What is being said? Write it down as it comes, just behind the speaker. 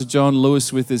John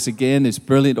Lewis with us again. It's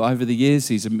brilliant over the years.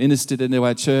 He's ministered into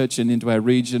our church and into our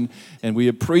region, and we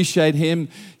appreciate him.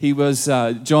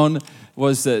 John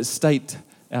was our state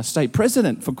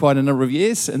president for quite a number of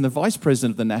years and the vice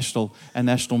president of the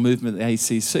national movement, the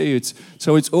ACC.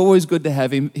 So it's always good to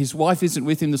have him. His wife isn't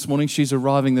with him this morning. She's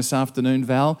arriving this afternoon,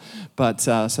 Val, but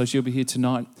so she'll be here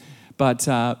tonight. But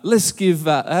let's give,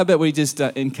 how about we just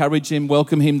encourage him,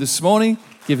 welcome him this morning,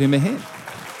 give him a hand.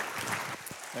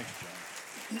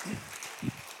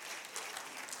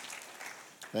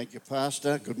 Thank you,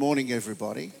 Pastor. Good morning,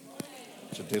 everybody.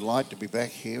 It's a delight to be back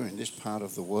here in this part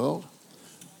of the world.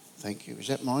 Thank you. Is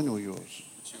that mine or yours?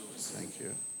 It's yours. Thank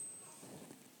you.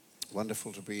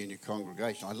 Wonderful to be in your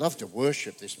congregation. I love to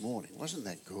worship this morning. Wasn't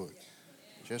that good?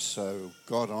 Just so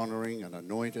God-honouring and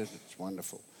anointed. It's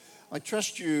wonderful. I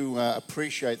trust you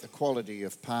appreciate the quality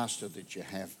of pastor that you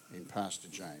have in Pastor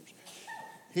James.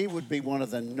 He would be one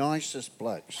of the nicest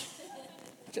blokes.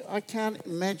 I can't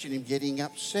imagine him getting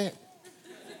upset.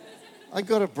 I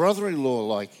got a brother-in-law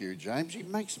like you, James. He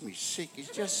makes me sick. He's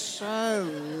just so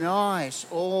nice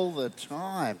all the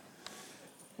time.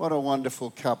 What a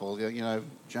wonderful couple. You know,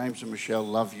 James and Michelle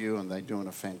love you, and they're doing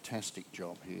a fantastic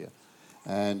job here.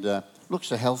 And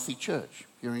looks a healthy church.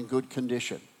 You're in good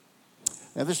condition.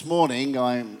 Now, this morning,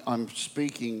 I'm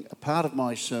speaking a part of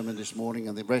my sermon this morning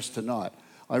and the rest tonight.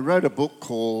 I wrote a book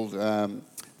called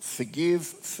Forgive,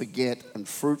 Forget, and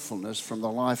Fruitfulness from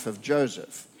the Life of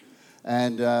Joseph.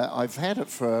 And I've had it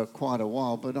for quite a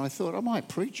while, but I thought I might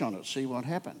preach on it, see what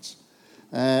happens.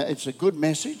 It's a good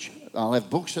message. I'll have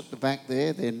books at the back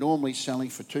there. They're normally selling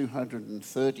for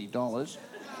 $230.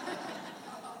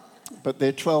 But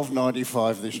they're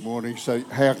 $12.95 this morning, so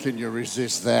how can you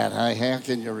resist that? Hey? How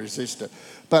can you resist it?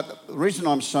 But the reason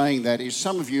I'm saying that is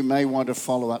some of you may want to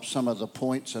follow up some of the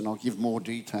points, and I'll give more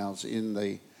details in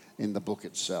the book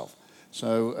itself.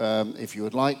 So if you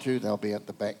would like to, they'll be at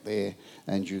the back there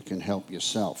and you can help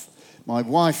yourself. My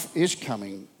wife is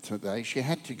coming today. She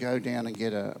had to go down and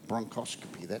get a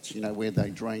bronchoscopy. That's, where they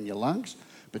drain your lungs.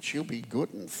 But she'll be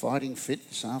good and fighting fit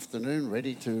this afternoon,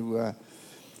 ready to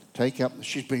take up.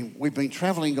 We've been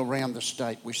travelling around the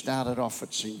state. We started off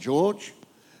at St. George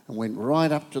and went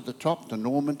right up to the top to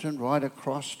Normanton, right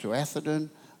across to Atherton,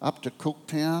 up to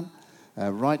Cooktown,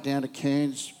 right down to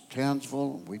Cairns,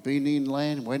 Townsville. We've been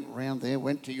inland, went around there,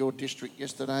 went to your district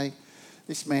yesterday.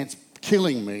 This man's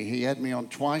killing me. He had me on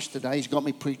twice today. He's got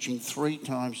me preaching 3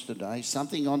 times today.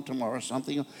 Something on tomorrow,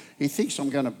 something on. He thinks I'm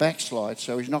going to backslide,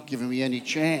 so he's not giving me any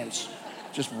chance.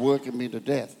 Just working me to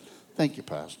death. Thank you,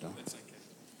 Pastor. That's okay.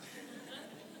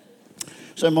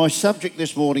 So my subject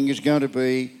this morning is going to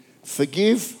be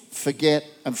forgive, forget,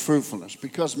 and fruitfulness.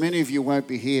 Because many of you won't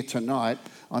be here tonight,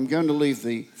 I'm going to leave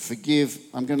the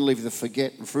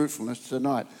forget and fruitfulness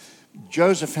tonight.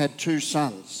 Joseph had 2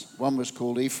 sons. One was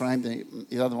called Ephraim,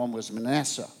 the other one was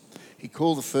Manasseh. He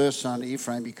called the first son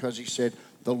Ephraim because he said,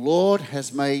 the Lord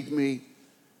has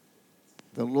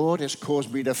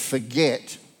caused me to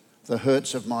forget the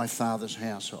hurts of my father's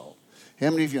household. How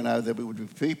many of you know there would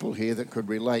be people here that could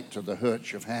relate to the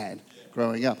hurts you've had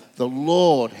growing up? The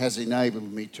Lord has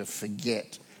enabled me to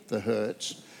forget the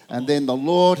hurts. And then the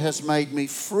Lord has made me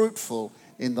fruitful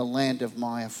in the land of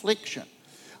my affliction.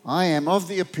 I am of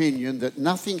the opinion that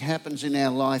nothing happens in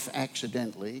our life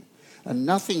accidentally, and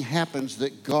nothing happens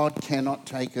that God cannot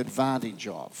take advantage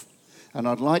of. And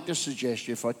I'd like to suggest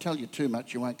you, if I tell you too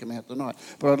much, you won't come out tonight.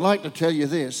 But I'd like to tell you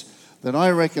this, that I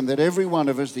reckon that every one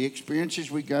of us, the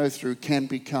experiences we go through can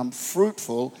become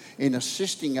fruitful in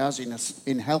assisting us,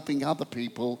 in helping other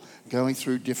people going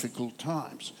through difficult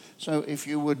times. So if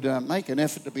you would make an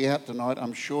effort to be out tonight,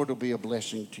 I'm sure it'll be a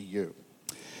blessing to you.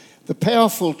 The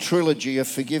powerful trilogy of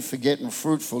forgive, forget, and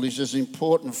fruitful is an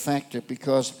important factor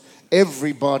because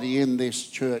everybody in this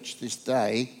church this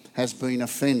day has been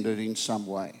offended in some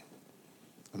way.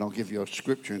 And I'll give you a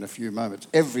scripture in a few moments.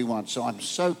 Everyone. So I'm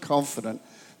so confident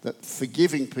that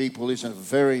forgiving people is a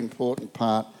very important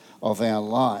part of our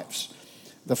lives.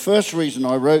 The first reason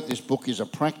I wrote this book is a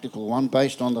practical one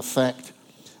based on the fact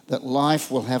that life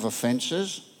will have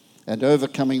offences, and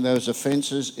overcoming those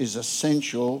offences is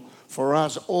essential for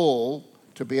us all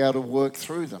to be able to work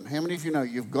through them. How many of you know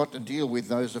you've got to deal with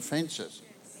those offences?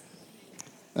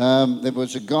 There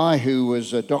was a guy who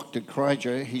was Dr.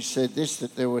 Kreiger. He said this,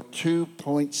 that there were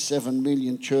 2.7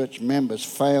 million church members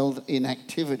failed in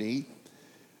activity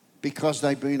because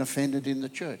they've been offended in the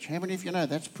church. How many of you know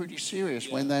that's pretty serious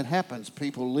when that happens?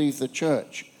 People leave the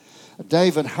church.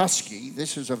 David Husky,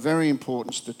 this is a very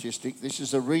important statistic. This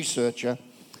is a researcher.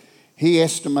 He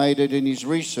estimated in his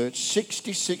research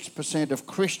 66% of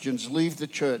Christians leave the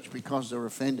church because they're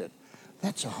offended.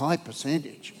 That's a high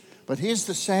percentage. But here's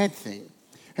the sad thing.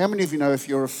 How many of you know if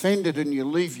you're offended and you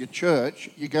leave your church,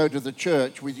 you go to the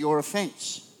church with your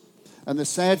offence? And the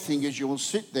sad thing is you will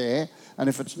sit there, and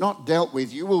if it's not dealt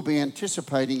with, you will be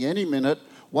anticipating any minute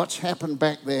what's happened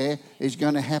back there is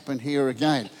going to happen here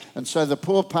again. And so the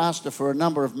poor pastor, for a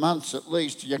number of months at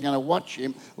least, you're going to watch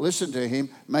him, listen to him,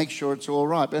 make sure it's all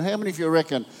right. But how many of you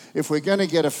reckon if we're going to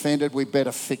get offended, we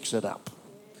better fix it up?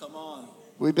 Come on.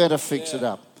 We better fix it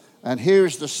up. And here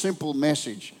is the simple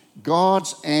message.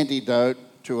 God's antidote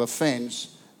to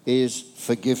offence is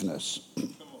forgiveness.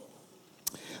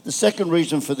 The second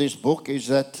reason for this book is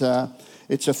that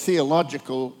it's a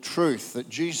theological truth that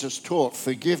Jesus taught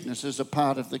forgiveness is a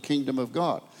part of the kingdom of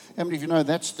God. How many of you know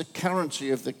that's the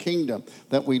currency of the kingdom,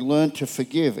 that we learn to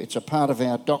forgive? It's a part of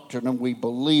our doctrine and we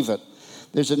believe it.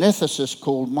 There's an ethicist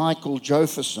called Michael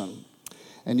Joseph,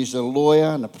 and he's a lawyer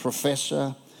and a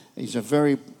professor. He's a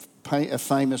very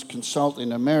famous consultant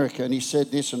in America, and he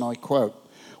said this, and I quote,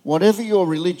 "Whatever your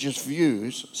religious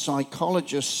views,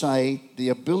 psychologists say the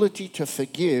ability to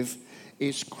forgive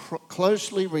is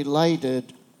closely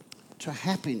related to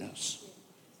happiness."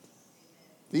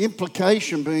 The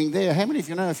implication being there, how many of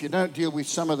you know if you don't deal with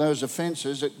some of those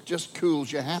offences, it just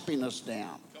cools your happiness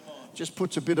down? Just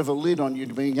puts a bit of a lid on you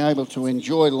to being able to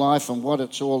enjoy life and what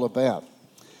it's all about.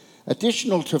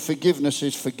 Additional to forgiveness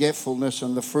is forgetfulness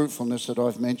and the fruitfulness that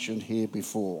I've mentioned here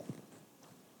before.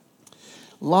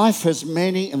 Life has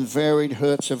many and varied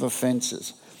hurts of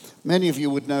offences. Many of you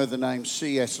would know the name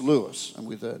C.S. Lewis, and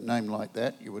with a name like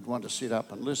that, you would want to sit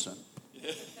up and listen.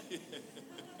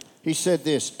 He said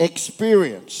this,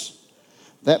 "Experience,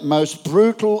 that most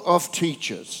brutal of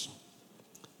teachers,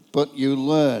 but you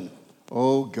learn."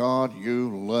 Oh God,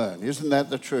 you learn. Isn't that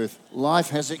the truth? Life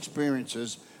has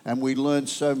experiences, and we learn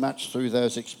so much through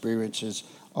those experiences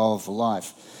of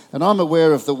life. And I'm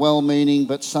aware of the well-meaning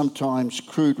but sometimes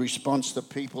crude response that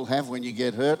people have when you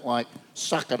get hurt, like,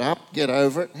 suck it up, get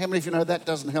over it. How many of you know that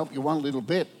doesn't help you one little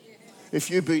bit? If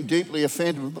you've been deeply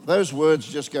offended, those words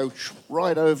just go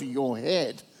right over your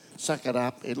head. Suck it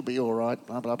up, it'll be all right,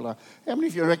 blah, blah, blah. How many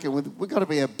of you reckon we've got to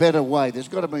be a better way? There's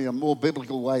got to be a more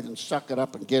biblical way than suck it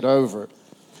up and get over it.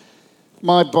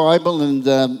 My Bible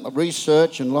and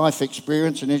research and life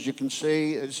experience, and as you can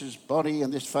see, this is body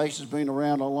and this face has been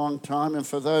around a long time. And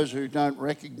for those who don't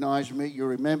recognise me, you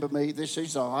remember me. This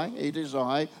is I. It is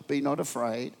I. Be not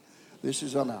afraid. This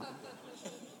is I.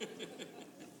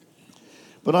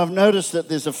 But I've noticed that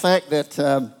there's a fact that,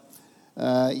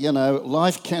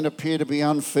 life can appear to be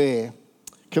unfair,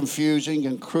 confusing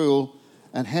and cruel.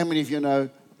 And how many of you know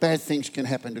bad things can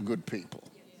happen to good people?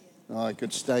 I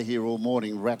could stay here all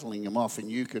morning rattling them off,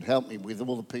 and you could help me with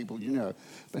all the people you know.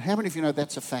 But how many of you know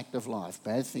that's a fact of life?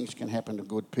 Bad things can happen to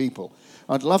good people.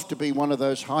 I'd love to be one of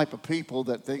those hyper people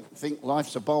that think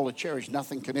life's a bowl of cherries.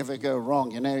 Nothing can ever go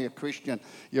wrong. You know, you're a Christian.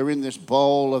 You're in this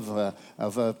bowl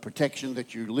of protection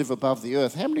that you live above the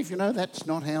earth. How many of you know that's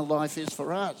not how life is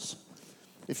for us?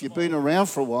 If you've been around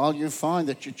for a while, you find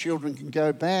that your children can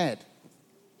go bad.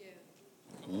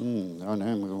 I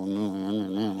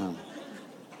know.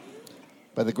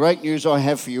 But the great news I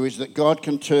have for you is that God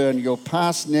can turn your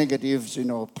past negatives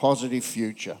into a positive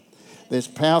future. There's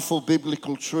powerful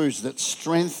biblical truths that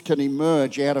strength can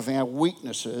emerge out of our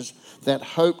weaknesses, that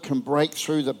hope can break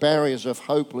through the barriers of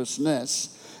hopelessness,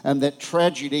 and that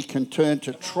tragedy can turn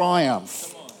to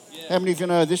triumph. How many of you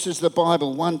know this is the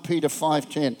Bible, 1 Peter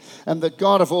 5:10. "And the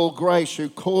God of all grace, who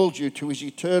called you to his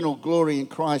eternal glory in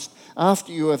Christ,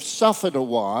 after you have suffered a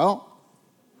while,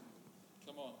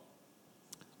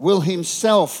 will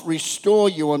himself restore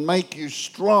you and make you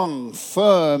strong,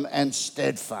 firm, and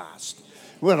steadfast."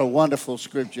 What a wonderful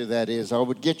scripture that is. I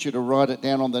would get you to write it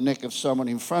down on the neck of someone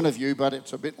in front of you, but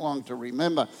it's a bit long to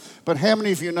remember. But how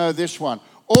many of you know this one?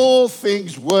 All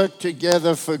things work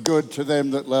together for good to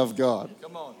them that love God.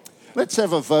 Come on. Let's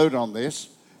have a vote on this.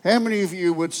 How many of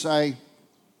you would say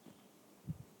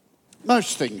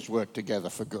most things work together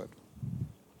for good?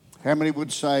 How many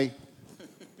would say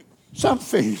some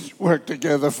things work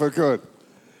together for good?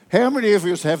 How many of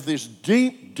us have this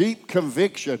deep, deep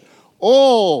conviction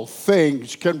all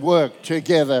things can work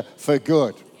together for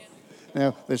good?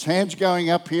 Now, there's hands going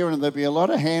up here, and there'll be a lot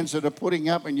of hands that are putting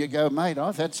up, and you go, "Mate,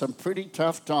 I've had some pretty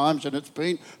tough times, and it's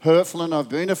been hurtful, and I've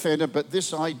been offended, but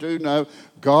this I do know,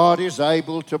 God is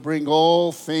able to bring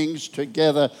all things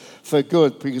together for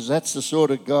good," because that's the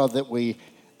sort of God that we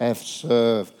have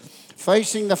served.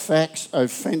 Facing the facts,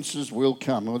 offences will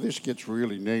come. Well, this gets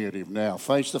really negative now.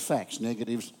 Face the facts,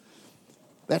 negatives.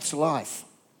 That's life.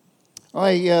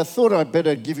 I thought I'd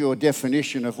better give you a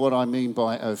definition of what I mean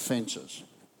by offences.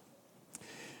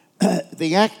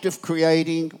 The act of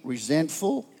creating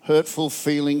resentful, hurtful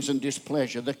feelings and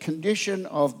displeasure. The condition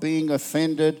of being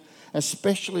offended,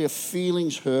 especially of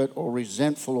feelings hurt or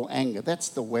resentful or anger. That's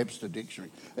the Webster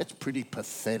Dictionary. That's pretty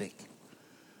pathetic.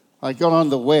 I got on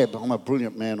the web. I'm a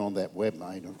brilliant man on that web,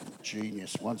 mate. I'm a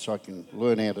genius. Once I can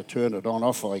learn how to turn it on,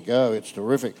 off I go. It's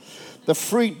terrific. The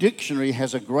Free Dictionary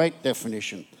has a great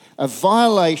definition. A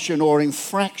violation or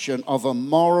infraction of a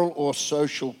moral or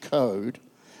social code,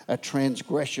 a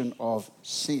transgression of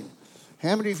sin.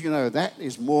 How many of you know that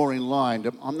is more in line?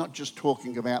 I'm not just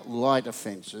talking about light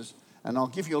offences, and I'll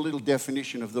give you a little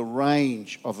definition of the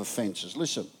range of offences.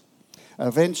 Listen,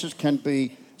 offences can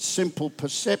be simple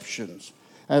perceptions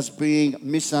as being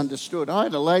misunderstood. I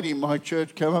had a lady in my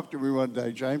church come up to me one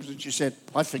day, James, and she said,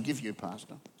 "I forgive you,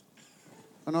 Pastor."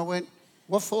 And I went,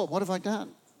 "What for? What have I done?"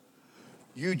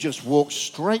 "You just walked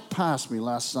straight past me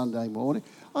last Sunday morning."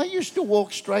 I used to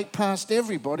walk straight past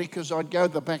everybody because I'd go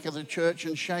to the back of the church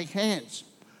and shake hands.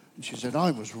 And she said,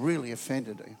 "I was really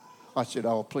offended." I said,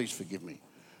 "Oh, please forgive me."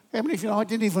 How many of you know I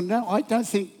didn't even know? I don't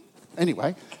think...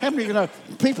 Anyway, how many of you know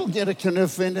people can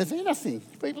offend at anything?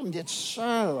 People can get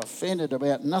so offended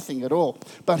about nothing at all.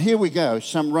 But here we go.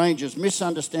 Some ranges: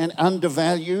 misunderstand,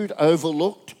 undervalued,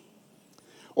 overlooked,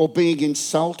 or being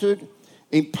insulted,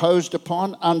 imposed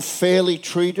upon, unfairly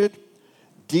treated,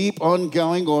 deep,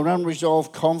 ongoing or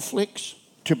unresolved conflicts,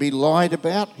 to be lied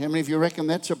about. How many of you reckon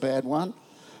that's a bad one?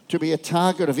 To be a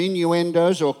target of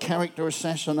innuendos or character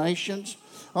assassinations.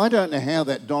 I don't know how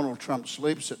that Donald Trump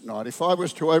sleeps at night. If I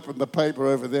was to open the paper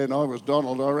over there and I was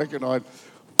Donald, I reckon I'd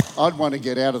want to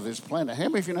get out of this planet. How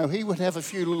many of you know he would have a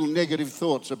few little negative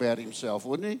thoughts about himself,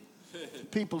 wouldn't he?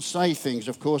 People say things,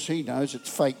 of course he knows it's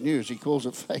fake news. He calls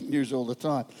it fake news all the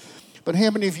time. But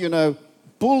how many of you know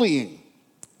bullying,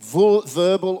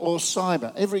 verbal or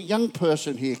cyber? Every young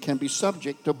person here can be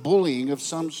subject to bullying of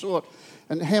some sort.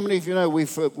 And how many of you know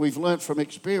we've learnt from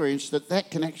experience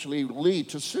that can actually lead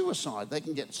to suicide? They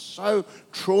can get so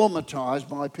traumatised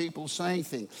by people saying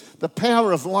things. The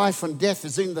power of life and death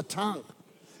is in the tongue.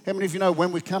 How many of you know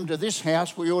when we come to this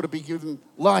house, we ought to be giving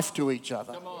life to each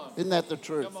other? Come on. Isn't that the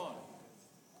truth? Come on.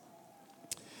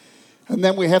 And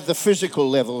then we have the physical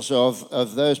levels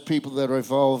of those people that are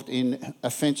involved in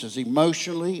offences: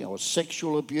 emotionally or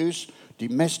sexual abuse,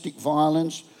 domestic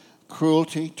violence,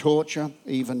 cruelty, torture,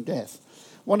 even death.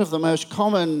 One of the most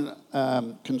common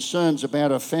concerns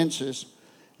about offences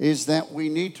is that we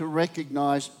need to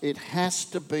recognise it has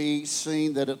to be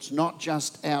seen that it's not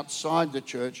just outside the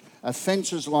church.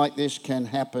 Offences like this can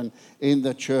happen in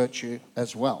the church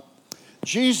as well.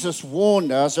 Jesus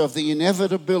warned us of the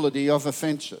inevitability of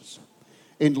offences.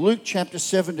 In Luke chapter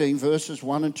 17, verses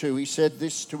 1 and 2, he said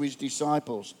this to his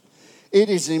disciples: "It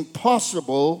is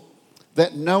impossible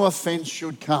that no offence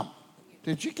should come."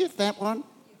 Did you get that one?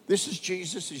 This is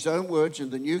Jesus, his own words in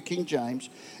the New King James.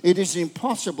 "It is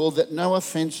impossible that no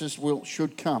offences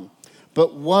should come,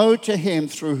 but woe to him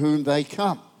through whom they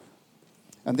come."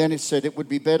 And then it said it would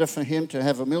be better for him to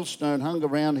have a millstone hung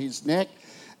around his neck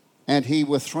and he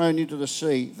were thrown into the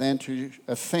sea than to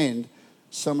offend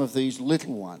some of these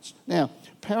little ones. Now,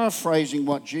 paraphrasing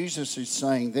what Jesus is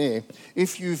saying there,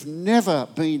 if you've never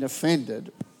been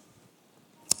offended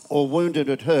or wounded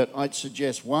or hurt, I'd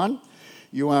suggest 1,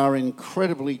 you are an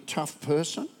incredibly tough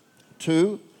person.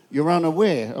 2, you're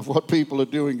unaware of what people are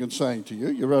doing and saying to you.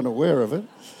 You're unaware of it.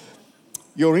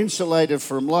 You're insulated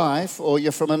from life, or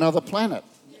you're from another planet.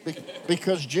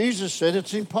 Because Jesus said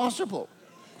it's impossible.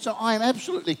 So I'm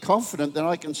absolutely confident that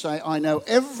I can say I know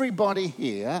everybody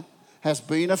here has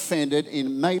been offended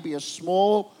in maybe a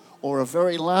small or a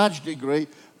very large degree,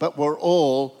 but we're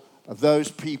all those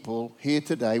people here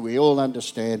today. We all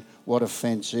understand what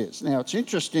offence is. Now, it's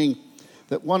interesting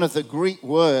that one of the Greek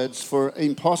words for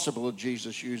impossible that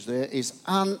Jesus used there is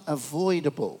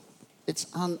unavoidable. It's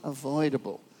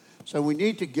unavoidable. So we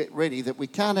need to get ready that we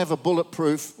can't have a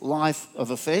bulletproof life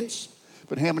of offence,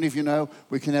 but how many of you know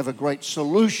we can have a great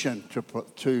solution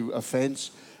to offence,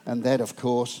 and that, of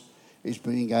course, is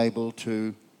being able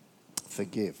to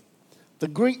forgive. The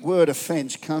Greek word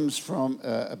offence comes from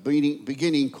a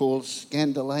beginning called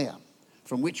scandaleia,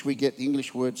 from which we get the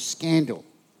English word scandal.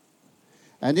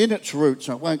 And in its roots,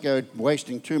 I won't go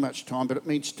wasting too much time, but it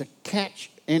means to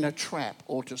catch in a trap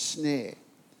or to snare.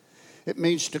 It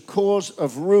means to cause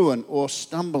of ruin or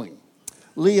stumbling.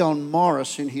 Leon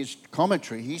Morris, in his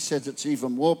commentary, he says it's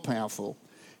even more powerful.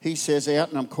 He says out,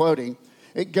 and I'm quoting,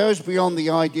 "It goes beyond the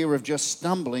idea of just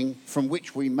stumbling from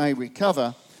which we may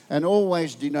recover and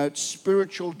always denotes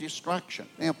spiritual destruction."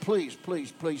 Now, please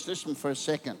listen for a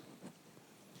second.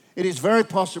 It is very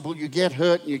possible you get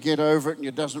hurt and you get over it and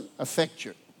it doesn't affect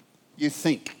you. You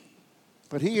think.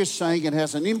 But he is saying it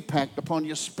has an impact upon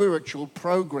your spiritual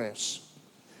progress.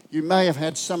 You may have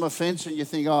had some offense and you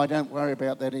think, oh, don't worry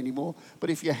about that anymore. But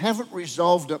if you haven't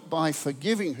resolved it by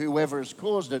forgiving whoever has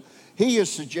caused it, he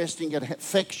is suggesting it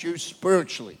affects you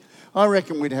spiritually. I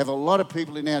reckon we'd have a lot of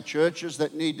people in our churches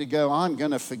that need to go, I'm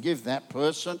going to forgive that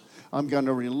person. I'm going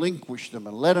to relinquish them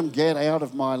and let them get out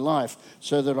of my life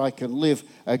so that I can live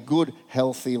a good,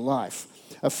 healthy life.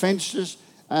 Offences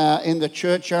in the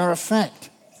church are a fact.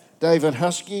 David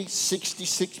Husky,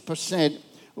 66%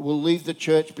 will leave the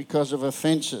church because of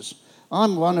offences.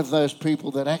 I'm one of those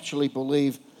people that actually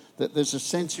believe that there's a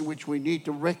sense in which we need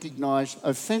to recognise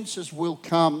offences will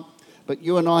come, but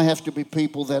you and I have to be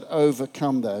people that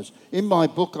overcome those. In my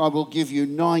book, I will give you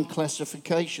 9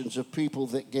 classifications of people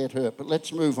that get hurt. But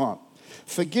let's move on.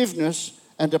 Forgiveness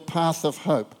and a path of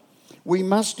hope. We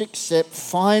must accept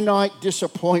finite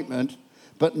disappointment,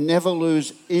 but never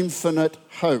lose infinite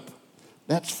hope.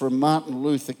 That's from Martin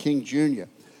Luther King Jr.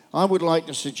 I would like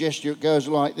to suggest to you it goes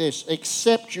like this.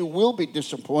 Accept you will be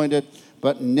disappointed,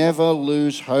 but never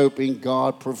lose hope in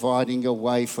God providing a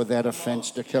way for that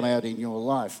offence to come out in your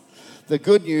life. The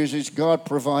good news is God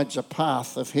provides a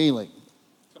path of healing.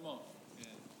 Come on. Yeah.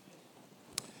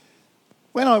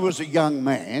 When I was a young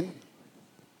man,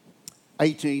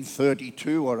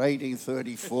 1832 or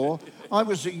 1834, I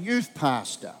was a youth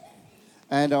pastor.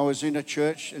 And I was in a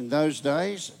church in those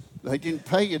days. They didn't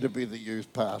pay you to be the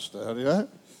youth pastor, you know.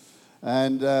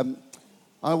 And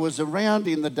I was around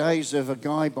in the days of a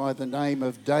guy by the name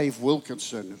of Dave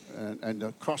Wilkinson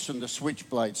and Crossing the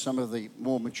Switchblade. Some of the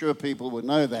more mature people would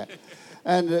know that.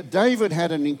 And David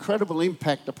had an incredible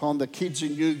impact upon the kids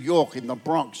in New York, in the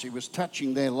Bronx. He was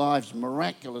touching their lives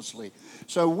miraculously.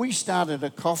 So we started a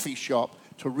coffee shop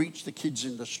to reach the kids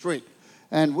in the street.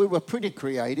 And we were pretty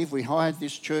creative. We hired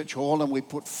this church hall and we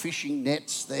put fishing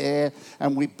nets there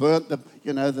and we burnt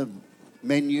the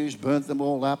menus, burnt them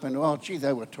all up, and oh, gee,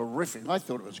 they were terrific. I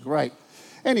thought it was great.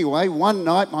 Anyway, one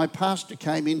night my pastor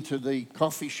came into the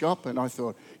coffee shop and I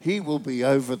thought, he will be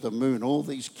over the moon. All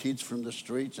these kids from the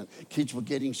streets and kids were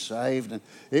getting saved and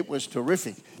it was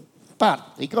terrific. But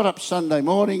he got up Sunday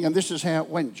morning and this is how it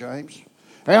went, James.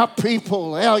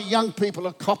 Our young people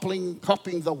are copying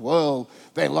the world.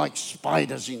 They're like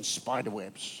spiders in spider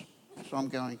webs. So I'm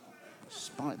going,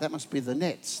 that must be the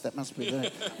nets. That must be the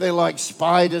nets. They're like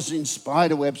spiders in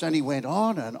spider webs. And he went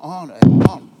on and on and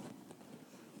on.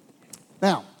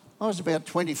 Now, I was about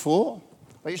 24.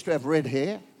 I used to have red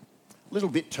hair, a little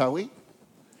bit toey.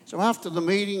 So after the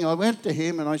meeting, I went to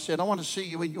him and I said, I want to see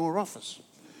you in your office.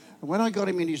 And when I got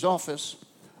him in his office,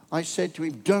 I said to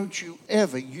him, don't you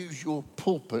ever use your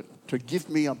pulpit to give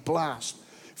me a blast.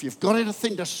 If you've got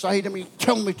anything to say to me,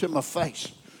 tell me to my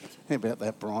face. How about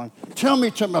that, Brian? Tell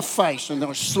me to my face. And then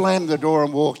I slammed the door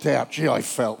and walked out. Gee, I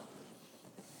felt.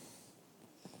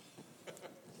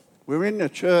 We're in a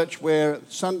church where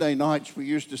Sunday nights we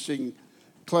used to sing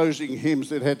closing hymns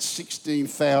that had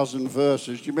 16,000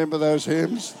 verses. Do you remember those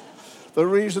hymns? The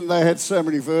reason they had so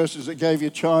many verses, it gave you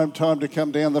time to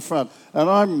come down the front. And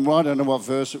I don't know what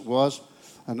verse it was,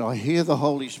 and I hear the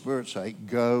Holy Spirit say,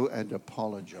 go and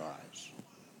apologize.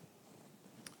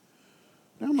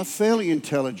 Now, I'm a fairly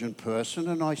intelligent person,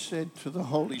 and I said to the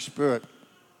Holy Spirit,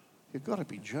 you've got to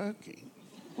be joking.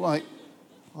 Like,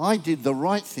 I did the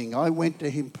right thing. I went to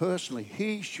him personally.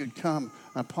 He should come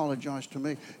and apologize to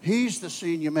me. He's the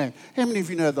senior man. How many of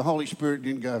you know the Holy Spirit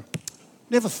didn't go,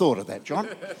 never thought of that, John?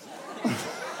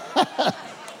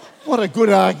 What a good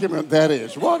argument that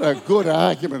is. What a good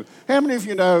argument. How many of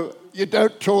you know you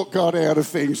don't talk God out of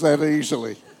things that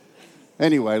easily?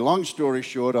 Anyway, long story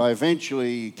short, I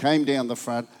eventually came down the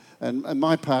front, and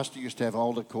my pastor used to have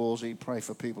altar calls. He'd pray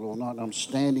for people all night, and I'm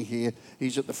standing here.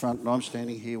 He's at the front, and I'm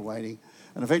standing here waiting.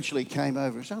 And eventually he came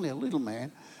over. He's only a little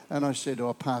man. And I said,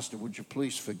 oh, Pastor, would you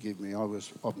please forgive me? I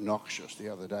was obnoxious the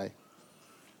other day.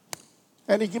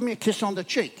 And he gave me a kiss on the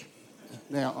cheek.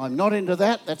 Now, I'm not into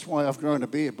that. That's why I've grown a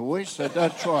beard, boys, so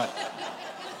don't try it.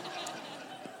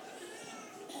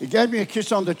 He gave me a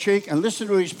kiss on the cheek, and listen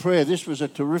to his prayer. This was a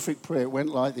terrific prayer. It went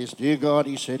like this. Dear God,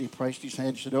 he said, he placed his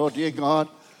hand, he said, oh, dear God,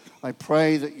 I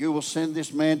pray that you will send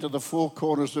this man to the four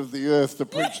corners of the earth to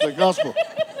preach the gospel.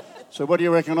 So what do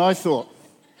you reckon I thought?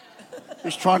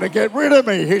 He's trying to get rid of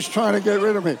me. He's trying to get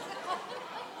rid of me.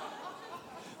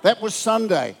 That was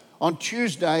Sunday. On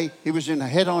Tuesday, he was in a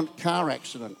head-on car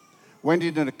accident. Went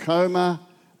into a coma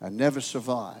and never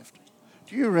survived.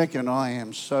 Do you reckon I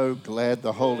am so glad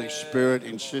the Holy Spirit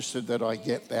insisted that I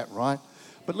get that right?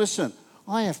 But listen,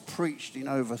 I have preached in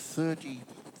over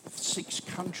 36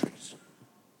 countries.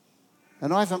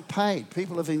 And I haven't paid.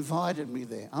 People have invited me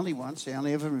there. Only once. They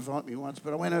only ever invite me once.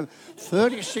 But I went over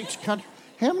 36 countries.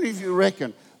 How many of you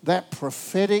reckon that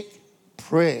prophetic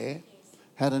prayer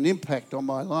had an impact on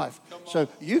my life. So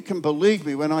you can believe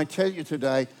me when I tell you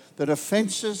today that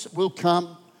offenses will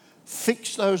come.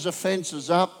 Fix those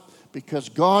offenses up, because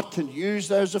God can use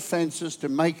those offenses to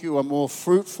make you a more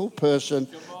fruitful person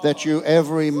that you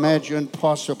ever imagined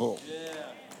possible. Yeah.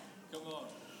 Come on.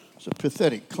 It's a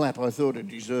pathetic clap. I thought it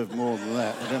deserved more than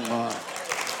that. I don't mind.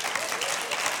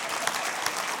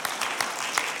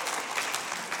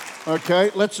 Okay,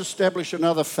 let's establish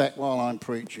another fact while I'm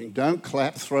preaching. Don't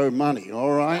clap, throw money,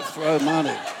 all right? Throw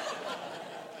money.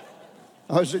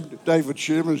 I was in David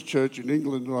Sherman's church in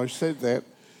England and I said that,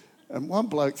 and one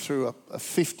bloke threw a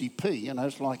 50p,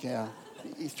 it's like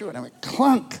he threw it and it went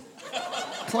clunk,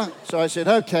 clunk. So I said,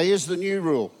 okay, here's the new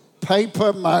rule.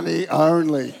 Paper money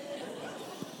only.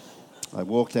 I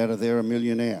walked out of there a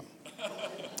millionaire.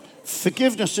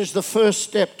 Forgiveness is the first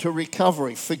step to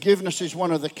recovery. Forgiveness is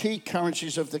one of the key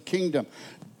currencies of the kingdom.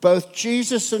 Both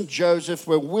Jesus and Joseph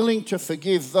were willing to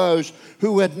forgive those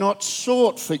who had not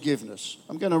sought forgiveness.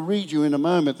 I'm going to read you in a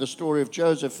moment the story of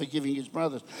Joseph forgiving his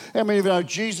brothers. How many of you know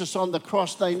Jesus on the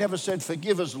cross, they never said,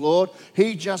 forgive us, Lord.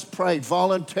 He just prayed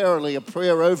voluntarily a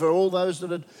prayer over all those that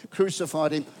had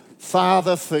crucified him.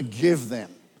 Father, forgive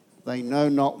them. They know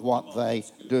not what they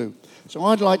do. So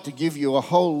I'd like to give you a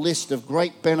whole list of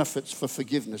great benefits for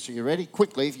forgiveness. Are you ready?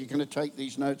 Quickly, if you're going to take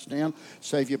these notes down,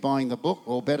 save you buying the book,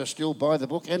 or better still, buy the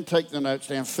book and take the notes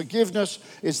down. Forgiveness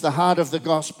is the heart of the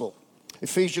gospel.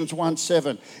 Ephesians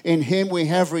 1:7, in him we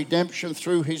have redemption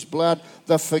through his blood,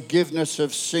 the forgiveness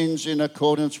of sins in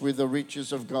accordance with the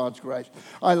riches of God's grace.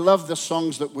 I love the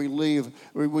songs that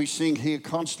we sing here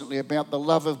constantly about the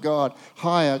love of God,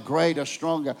 higher, greater,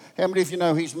 stronger. How many of you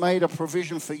know he's made a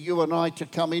provision for you and I to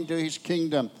come into his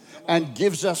kingdom and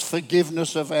gives us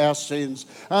forgiveness of our sins?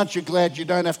 Aren't you glad you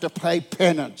don't have to pay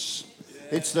penance?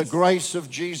 It's the grace of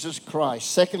Jesus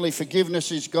Christ. Secondly,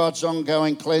 forgiveness is God's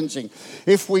ongoing cleansing.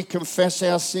 If we confess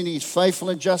our sin, he's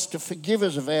faithful and just to forgive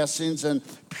us of our sins and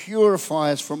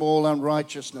purify us from all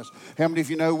unrighteousness. How many of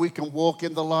you know we can walk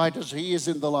in the light as he is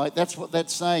in the light? That's what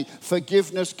that's saying.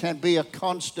 Forgiveness can be a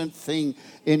constant thing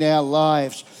in our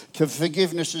lives.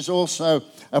 Forgiveness is also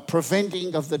a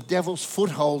preventing of the devil's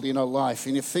foothold in a life.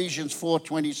 In Ephesians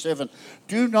 4:27,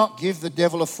 do not give the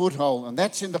devil a foothold. And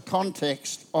that's in the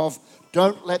context of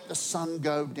don't let the sun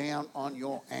go down on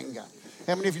your anger.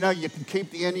 How many of you know you can keep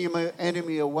the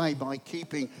enemy away by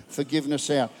keeping forgiveness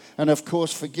out? And of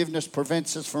course, forgiveness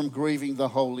prevents us from grieving the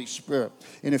Holy Spirit.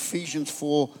 In Ephesians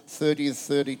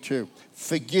 4:30-32,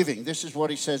 forgiving, this is what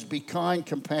he says, be kind,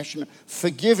 compassionate,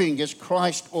 forgiving as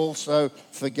Christ also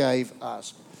forgave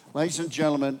us. Ladies and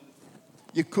gentlemen,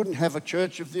 you couldn't have a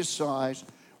church of this size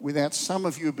without some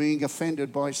of you being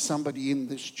offended by somebody in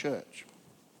this church.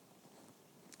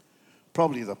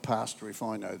 Probably the pastor, if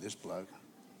I know this bloke.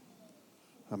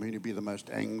 I mean, he'd be the most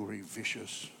angry,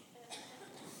 vicious.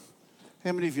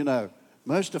 How many of you know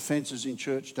most offences in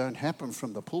church don't happen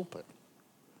from the pulpit?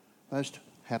 Most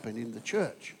happen in the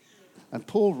church. And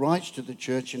Paul writes to the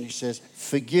church and he says,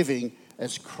 forgiving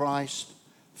as Christ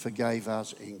forgave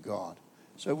us in God.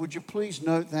 So would you please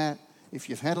note that? If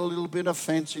you've had a little bit of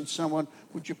offence in someone,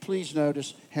 would you please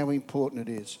notice how important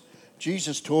it is?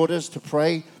 Jesus taught us to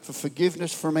pray for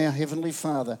forgiveness from our Heavenly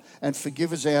Father and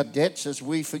forgive us our debts as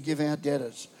we forgive our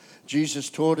debtors. Jesus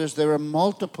taught us there are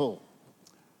multiple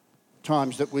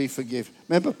times that we forgive.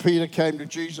 Remember, Peter came to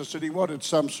Jesus and he wanted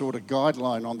some sort of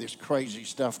guideline on this crazy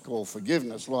stuff called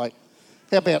forgiveness. Like,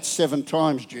 how about 7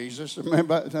 times, Jesus?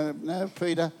 Remember, no,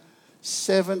 Peter,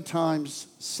 7 times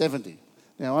 70.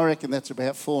 Now, I reckon that's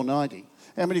about 490.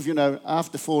 How many of you know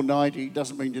after 490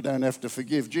 doesn't mean you don't have to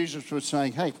forgive? Jesus was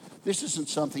saying, hey, this isn't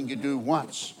something you do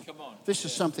once. Come on. This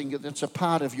is something that's a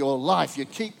part of your life. You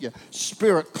keep your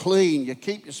spirit clean. You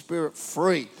keep your spirit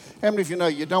free. How many of you know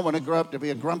you don't want to grow up to be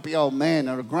a grumpy old man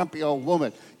or a grumpy old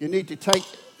woman? You need to take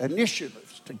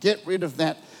initiatives to get rid of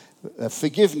that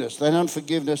forgiveness, that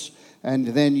unforgiveness, and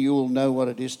then you'll know what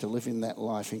it is to live in that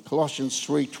life. In Colossians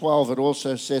 3:12, it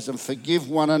also says, and forgive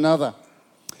one another.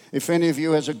 If any of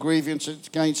you has a grievance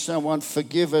against someone,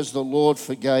 forgive as the Lord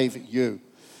forgave you.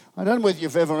 I don't know whether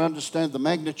you've ever understood the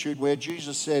magnitude where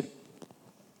Jesus said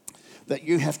that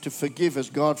you have to forgive as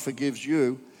God forgives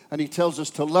you. And he tells us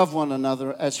to love one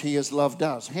another as he has loved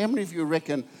us. How many of you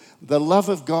reckon the love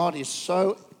of God is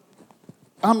so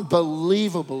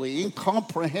unbelievably,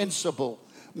 incomprehensible,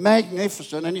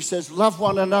 magnificent? And he says, love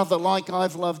one another like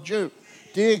I've loved you.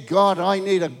 Dear God, I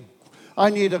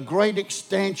need a great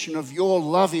extension of your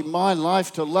love in my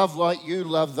life to love like you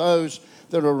love those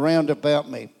that are round about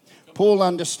me. Paul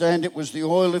understood it was the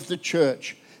oil of the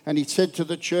church. And he said to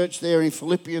the church there in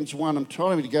Philippians 1, I'm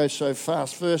trying to go so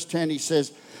fast. Verse 10, he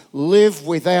says, live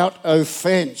without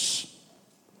offense.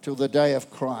 till the day of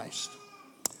Christ.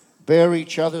 Bear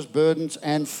each other's burdens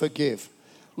and forgive.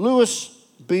 Lewis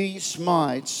B.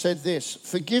 Smythe said this: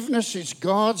 forgiveness is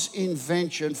God's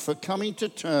invention for coming to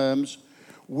terms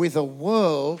with a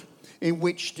world in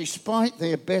which, despite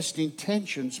their best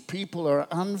intentions, people are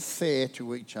unfair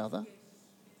to each other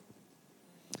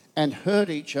and hurt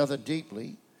each other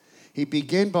deeply. He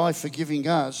began by forgiving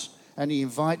us, and he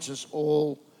invites us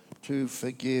all to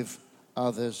forgive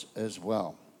others as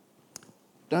well.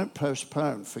 Don't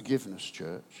postpone forgiveness,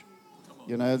 church.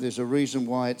 You know, there's a reason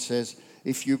why it says,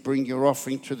 if you bring your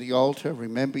offering to the altar,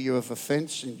 remember you have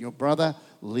offense in your brother,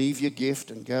 leave your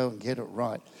gift and go and get it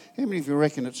right. How many of you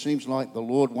reckon it seems like the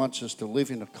Lord wants us to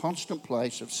live in a constant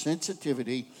place of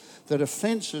sensitivity that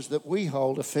offenses that we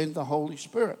hold offend the Holy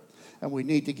Spirit, and we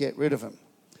need to get rid of them?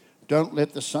 Don't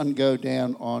let the sun go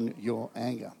down on your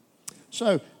anger.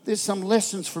 So there's some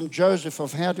lessons from Joseph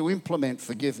of how to implement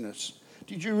forgiveness.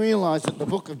 Did you realize that the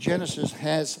book of Genesis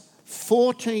has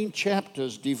 14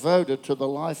 chapters devoted to the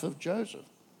life of Joseph?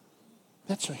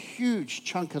 That's a huge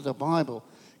chunk of the Bible,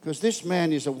 because this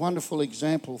man is a wonderful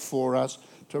example for us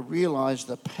to realize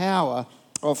the power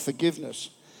of forgiveness.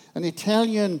 An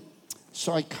Italian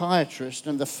psychiatrist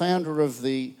and the founder of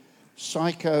the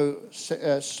psychothesis,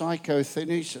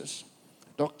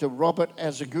 Dr. Robert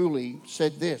Azaguli,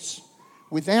 said this: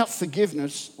 without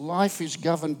forgiveness, life is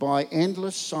governed by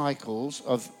endless cycles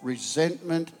of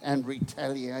resentment and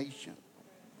retaliation.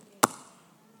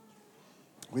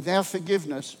 Without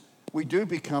forgiveness, we do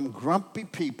become grumpy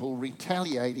people,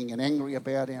 retaliating and angry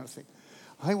about anything.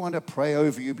 I want to pray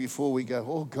over you before we go.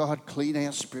 Oh, God, clean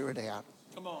our spirit out.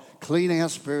 Come on. Clean our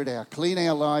spirit out. Clean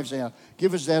our lives out.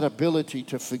 Give us that ability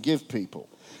to forgive people.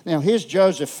 Now, here's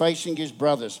Joseph facing his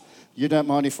brothers. You don't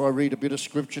mind if I read a bit of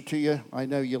scripture to you? I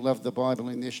know you love the Bible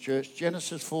in this church.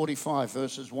 Genesis 45,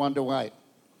 verses 1 to 8.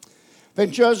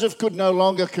 Then Joseph could no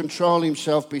longer control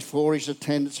himself before his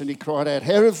attendants, and he cried out,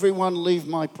 everyone leave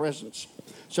my presence.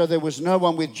 So there was no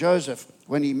one with Joseph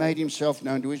when he made himself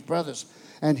known to his brothers.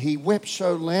 And he wept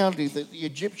so loudly that the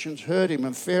Egyptians heard him,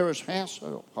 and Pharaoh's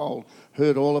household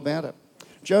heard all about it.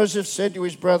 Joseph said to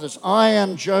his brothers, I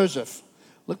am Joseph.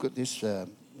 Look at this,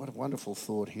 what a wonderful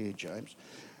thought here, James.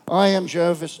 I am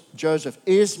Joseph.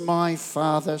 Is my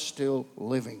father still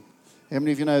living? How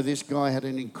many of you know this guy had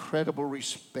an incredible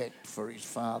respect for his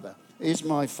father? Is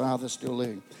my father still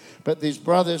living? But these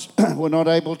brothers were not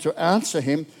able to answer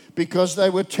him because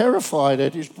they were terrified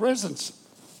at his presence.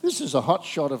 This is a hot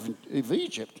shot of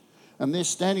Egypt. And they're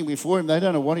standing before him. They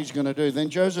don't know what he's going to do.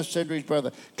 Then Joseph said to his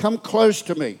brother, come close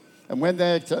to me. And when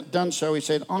they had done so, he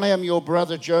said, I am your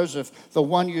brother Joseph, the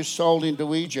one you sold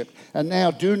into Egypt. And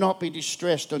now do not be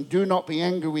distressed and do not be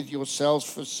angry with yourselves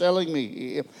for selling me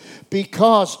here,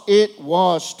 because it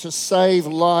was to save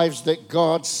lives that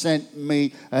God sent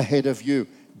me ahead of you.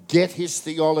 Get his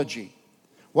theology.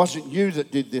 Wasn't you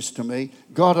that did this to me.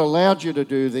 God allowed you to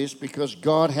do this because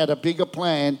God had a bigger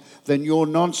plan than your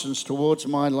nonsense towards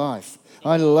my life.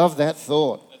 I love that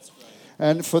thought.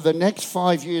 And for the next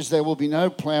 5 years, there will be no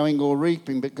plowing or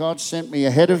reaping, but God sent me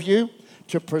ahead of you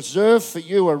to preserve for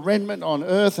you a remnant on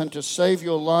earth and to save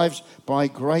your lives by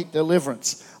great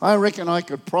deliverance. I reckon I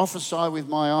could prophesy with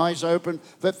my eyes open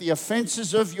that the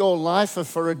offenses of your life are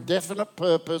for a definite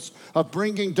purpose of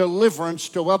bringing deliverance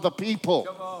to other people.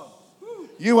 Come on.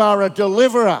 You are a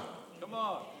deliverer. Come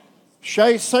on.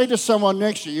 Say to someone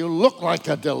next to you, you look like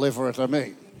a deliverer to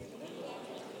me.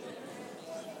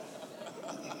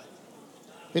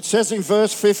 It says in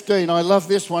verse 15, I love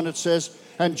this one, it says,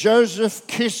 and Joseph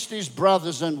kissed his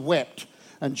brothers and wept.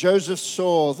 And Joseph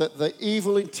saw that the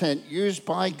evil intent used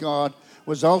by God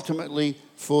was ultimately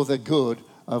for the good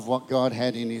of what God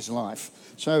had in his life.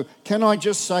 So can I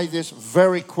just say this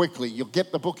very quickly? You'll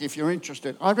get the book if you're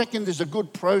interested. I reckon there's a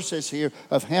good process here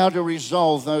of how to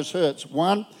resolve those hurts.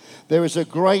 One, there is a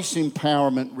grace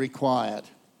empowerment required.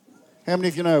 How many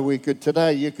of you know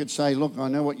today you could say, look, I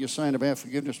know what you're saying about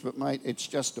forgiveness, but mate, it's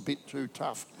just a bit too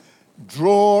tough.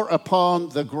 Draw upon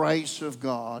the grace of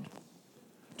God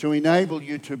to enable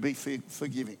you to be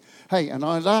forgiving. Hey, and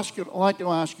I'd like to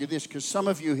ask you this, because some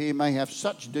of you here may have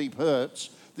such deep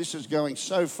hurts. This is going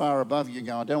so far above you,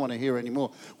 I don't want to hear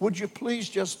anymore. Would you please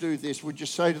just do this? Would you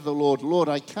say to the Lord, Lord,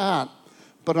 I can't,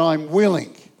 but I'm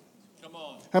willing. Come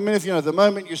on. How many of you know the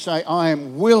moment you say, I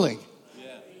am willing,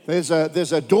 there's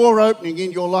a door opening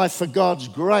in your life for God's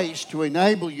grace to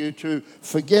enable you to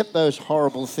forget those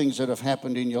horrible things that have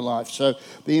happened in your life. So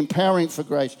the empowering for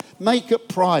grace. Make it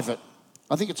private.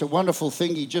 I think it's a wonderful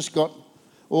thing. He just got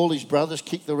all his brothers,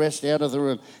 kicked the rest out of the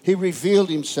room. He revealed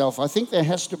himself. I think there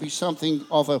has to be something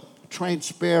of a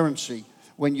transparency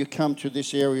when you come to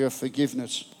this area of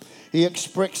forgiveness. He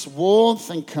expressed warmth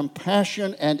and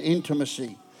compassion and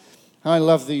intimacy. I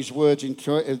love these words in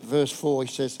verse 4. He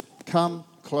says, come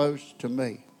close to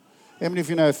me. How many of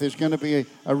you know if there's going to be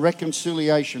a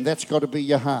reconciliation, that's got to be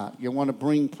your heart. You want to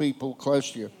bring people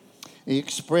close to you. He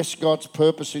expressed God's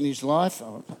purpose in his life.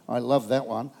 Oh, I love that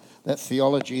one, that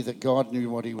theology that God knew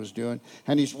what he was doing.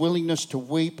 And his willingness to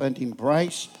weep and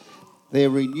embrace. Their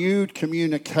renewed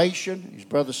communication. His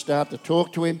brothers start to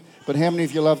talk to him. But how many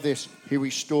of you love this? He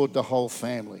restored the whole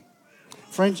family.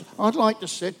 Friends, I'd like to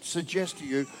suggest to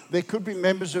you there could be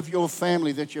members of your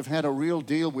family that you've had a real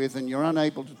deal with and you're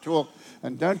unable to talk.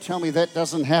 And don't tell me that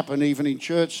doesn't happen even in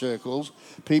church circles.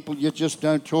 People you just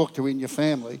don't talk to in your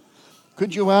family.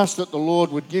 Could you ask that the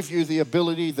Lord would give you the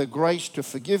ability, the grace to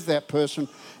forgive that person?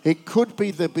 It could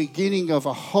be the beginning of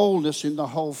a wholeness in the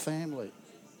whole family.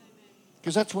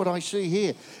 Because that's what I see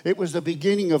here. It was the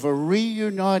beginning of a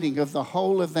reuniting of the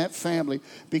whole of that family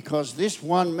because this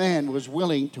one man was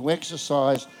willing to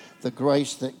exercise the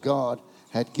grace that God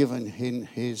had given in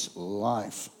his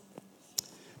life.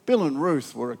 Bill and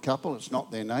Ruth were a couple. It's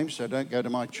not their name, so don't go to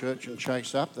my church and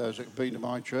chase up those that have been to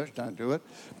my church. Don't do it.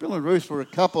 Bill and Ruth were a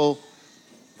couple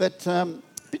that a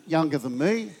bit younger than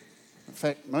me. In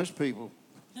fact, most people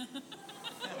a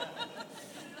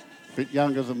bit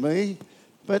younger than me.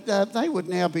 But they would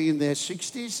now be in their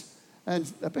 60s.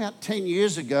 And about 10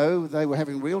 years ago, they were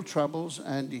having real troubles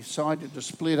and decided to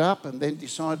split up and then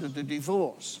decided to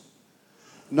divorce.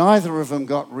 Neither of them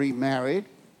got remarried.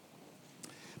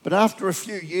 But after a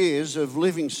few years of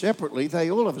living separately,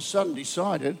 they all of a sudden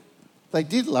decided they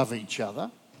did love each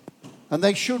other and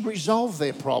they should resolve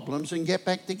their problems and get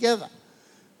back together.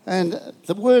 And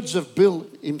the words of Bill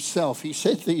himself, he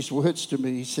said these words to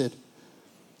me. He said,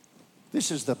 this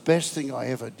is the best thing I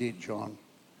ever did, John,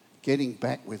 getting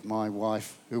back with my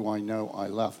wife, who I know I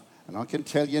love. And I can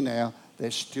tell you now,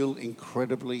 they're still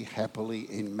incredibly happily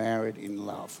married in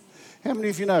love. How many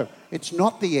of you know it's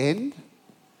not the end?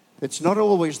 It's not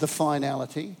always the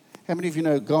finality. How many of you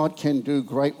know God can do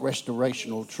great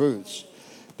restorational truths?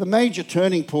 The major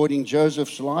turning point in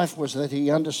Joseph's life was that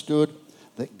he understood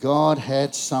that God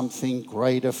had something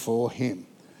greater for him.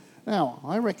 Now,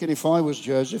 I reckon if I was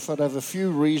Joseph, I'd have a few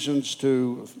reasons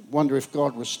to wonder if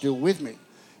God was still with me.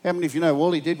 How many of you know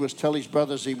all he did was tell his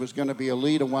brothers he was going to be a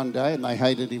leader one day and they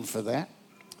hated him for that?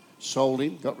 Sold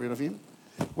him, got rid of him.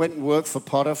 Went and worked for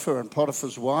Potiphar, and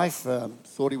Potiphar's wife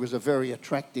thought he was a very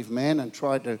attractive man and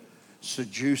tried to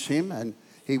seduce him, and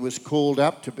he was called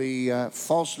up to be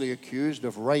falsely accused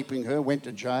of raping her, went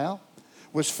to jail,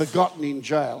 was forgotten in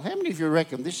jail. How many of you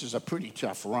reckon this is a pretty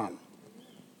tough run?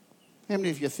 How many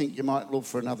of you think you might look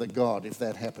for another God if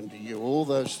that happened to you? All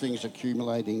those things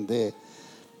accumulating there.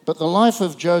 But the life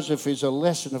of Joseph is a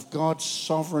lesson of God's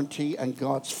sovereignty and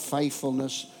God's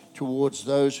faithfulness towards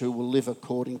those who will live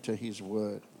according to his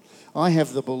word. I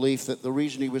have the belief that the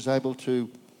reason he was able to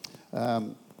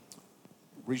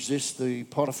resist the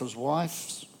Potiphar's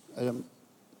wife's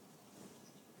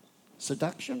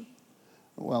seduction,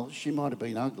 well, she might have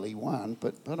been ugly, one,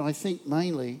 but I think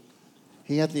mainly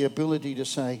he had the ability to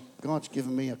say, God's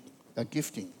given me a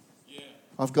gifting. Yeah.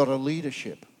 I've got a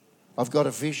leadership. I've got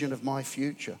a vision of my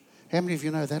future. How many of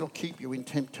you know that'll keep you in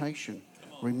temptation?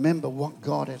 Remember what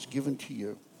God has given to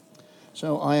you.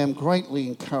 So I am greatly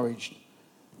encouraged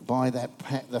by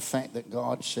the fact that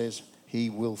God says he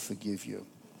will forgive you.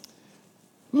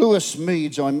 Lewis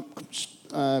Meads, I'm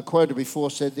quoted before,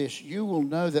 said this: you will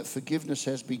know that forgiveness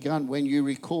has begun when you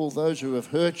recall those who have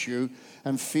hurt you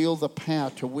and feel the power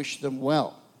to wish them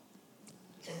well.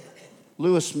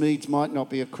 Lewis Meads might not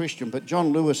be a Christian, but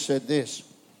John Lewis said this: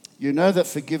 you know that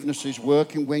forgiveness is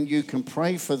working when you can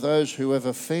pray for those who have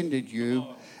offended you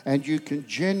and you can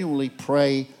genuinely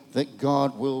pray that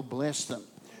God will bless them.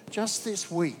 Just this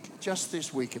week,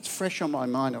 it's fresh on my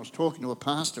mind. I was talking to a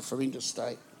pastor from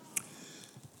interstate,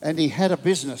 and he had a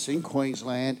business in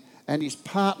Queensland, and his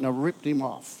partner ripped him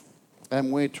off.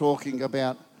 And we're talking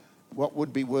about what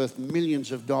would be worth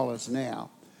millions of dollars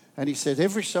now. And he said,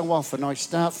 every so often I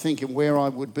start thinking where I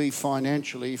would be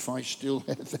financially if I still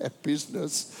had that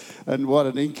business and what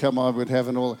an income I would have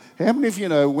and all. How many of you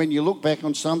know when you look back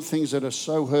on some things that are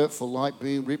so hurtful, like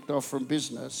being ripped off from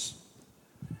business,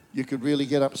 you could really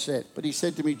get upset? But he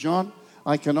said to me, John,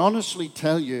 I can honestly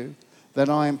tell you that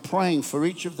I am praying for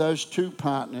each of those two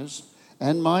partners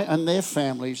and their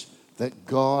families that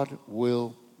God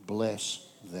will bless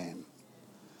them.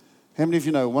 How many of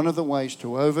you know one of the ways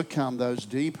to overcome those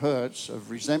deep hurts of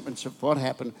resentments of what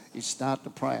happened is start to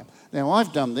pray? Now,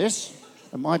 I've done this,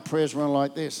 and my prayers run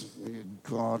like this: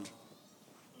 God,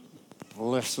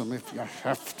 bless them if you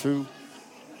have to.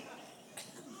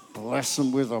 Bless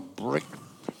them with a brick.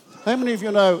 How many of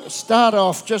you know, start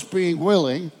off just being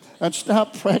willing and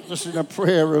start practicing a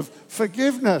prayer of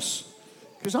forgiveness?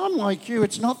 Because I'm like you,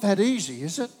 it's not that easy,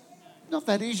 is it? Not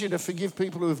that easy to forgive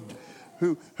people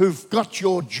who've got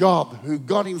your job, who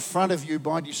got in front of you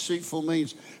by deceitful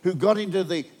means, who got into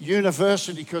the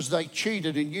university because they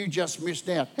cheated and you just missed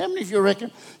out. How many of you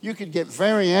reckon you could get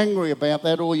very angry about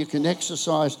that, or you can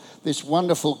exercise this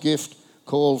wonderful gift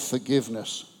called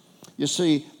forgiveness? You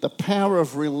see, the power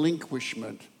of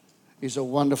relinquishment is a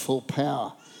wonderful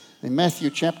power. In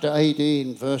Matthew chapter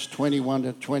 18, verse 21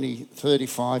 to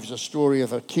 35 is a story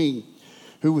of a king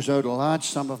who was owed a large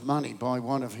sum of money by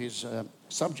one of his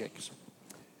subjects.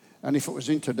 And if it was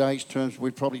in today's terms,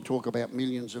 we'd probably talk about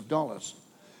millions of dollars.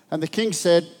 And the king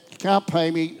said, "You can't pay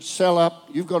me, sell up,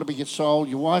 you've got to be sold,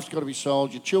 your wife's got to be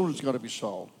sold, your children's got to be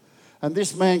sold." And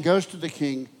this man goes to the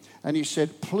king and he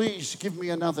said, "Please give me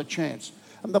another chance."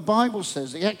 And the Bible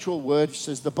says, the actual word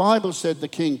says, the Bible said the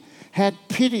king had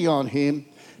pity on him,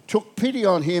 took pity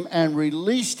on him and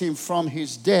released him from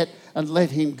his debt and let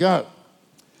him go.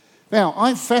 Now,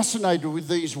 I'm fascinated with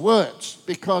these words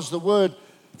because the word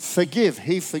forgive,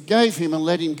 he forgave him and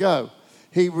let him go.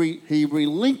 He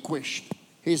relinquished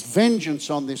his vengeance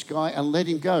on this guy and let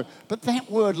him go. But that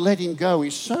word let him go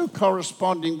is so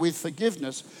corresponding with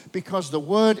forgiveness because the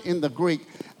word in the Greek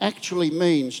actually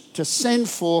means to send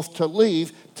forth, to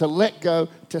leave, to let go,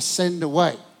 to send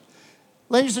away.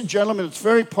 Ladies and gentlemen, it's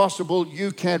very possible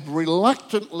you can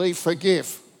reluctantly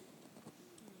forgive.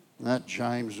 That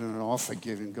James, I'll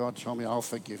forgive him. God told me I'll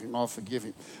forgive him. I'll forgive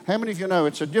him. How many of you know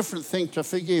it's a different thing to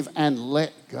forgive and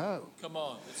let go? Come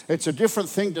on. It's a different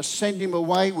thing to send him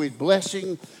away with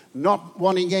blessing, not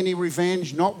wanting any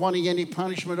revenge, not wanting any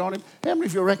punishment on him. How many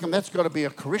of you reckon that's got to be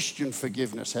a Christian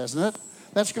forgiveness, hasn't it?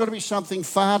 That's got to be something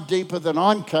far deeper than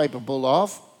I'm capable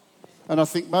of. And I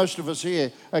think most of us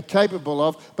here are capable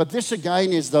of. But this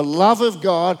again is the love of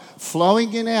God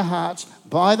flowing in our hearts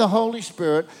by the Holy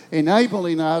Spirit,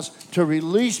 enabling us to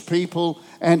release people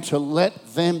and to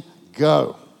let them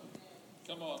go.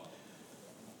 Come on.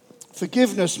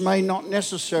 Forgiveness may not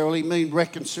necessarily mean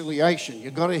reconciliation.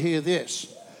 You've got to hear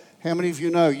this. How many of you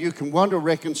know you can want to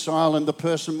reconcile and the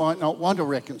person might not want to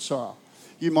reconcile?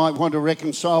 You might want to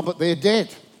reconcile, but they're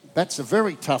dead. That's a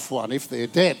very tough one if they're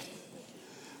dead.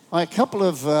 A couple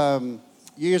of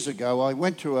years ago, I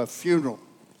went to a funeral,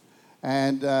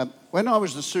 and when I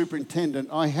was the superintendent,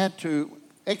 I had to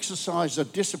exercise a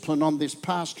discipline on this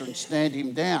pastor and stand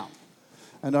him down.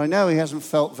 And I know he hasn't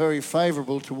felt very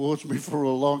favourable towards me for a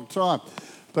long time.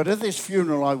 But at this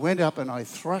funeral, I went up and I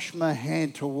thrust my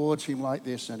hand towards him like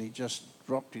this, and he just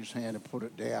dropped his hand and put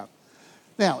it down.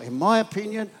 Now, in my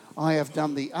opinion, I have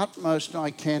done the utmost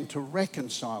I can to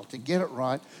reconcile, to get it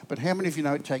right. But how many of you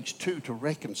know it takes two to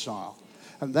reconcile?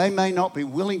 And they may not be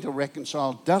willing to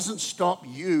reconcile. Doesn't stop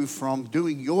you from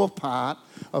doing your part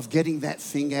of getting that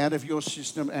thing out of your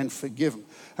system and forgive them.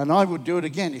 And I would do it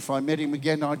again. If I met him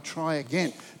again, I'd try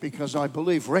again because I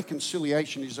believe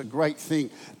reconciliation is a great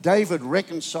thing. David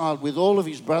reconciled with all of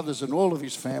his brothers and all of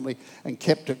his family and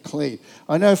kept it clean.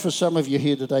 I know for some of you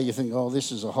here today, you think, oh,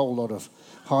 this is a whole lot of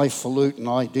highfalutin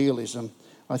idealism.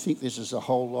 I think this is a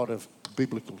whole lot of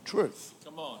biblical truth.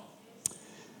 Come on.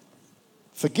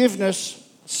 Forgiveness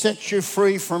sets you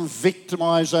free from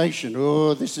victimization.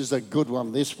 Oh, this is a good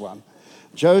one, this one.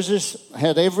 Joseph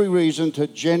had every reason to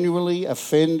genuinely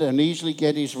offend and easily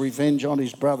get his revenge on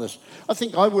his brothers. I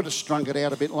think I would have strung it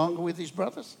out a bit longer with his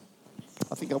brothers.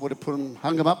 I think I would have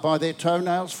hung them up by their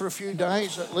toenails for a few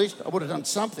days at least. I would have done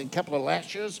something, a couple of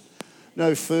lashes,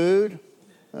 no food.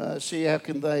 See how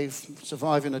can they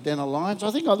survive in a den of lions.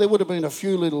 I think there would have been a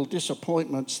few little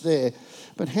disappointments there.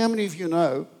 But how many of you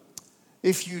know,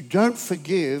 if you don't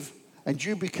forgive and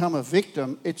you become a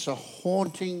victim, it's a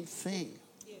haunting thing.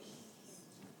 Yes.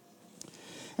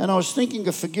 And I was thinking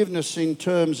of forgiveness in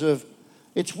terms of,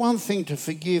 it's one thing to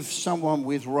forgive someone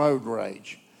with road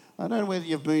rage. I don't know whether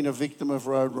you've been a victim of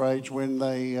road rage when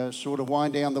they sort of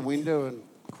wind down the window and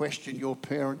question your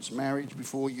parents' marriage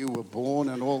before you were born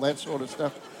and all that sort of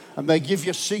stuff. And they give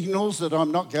you signals that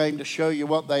I'm not going to show you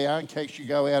what they are in case you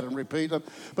go out and repeat them.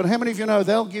 But how many of you know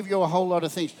they'll give you a whole lot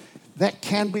of things? That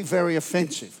can be very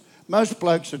offensive. Most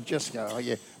blokes would just go, oh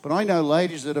yeah. But I know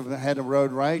ladies that have had a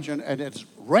road rage and it's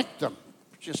wrecked them.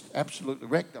 Just absolutely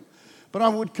wrecked them. But I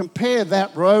would compare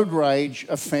that road rage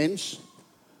offence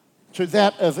to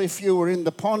that of if you were in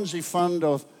the Ponzi fund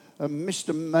of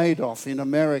Mr. Madoff in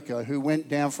America, who went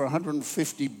down for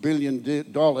 $150 billion,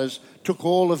 took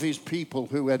all of his people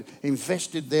who had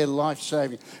invested their life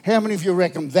savings. How many of you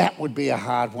reckon that would be a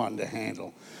hard one to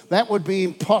handle? That would be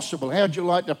impossible. How'd you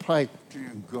like to pray?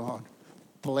 Dear God,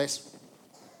 bless.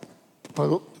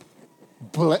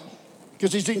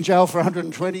 Because he's in jail for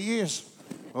 120 years.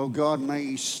 Oh, God, may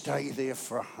he stay there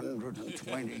for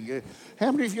 120 years.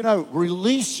 How many of you know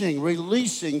releasing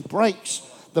breaks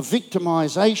the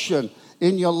victimization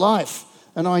in your life?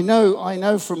 And I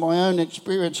know from my own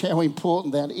experience how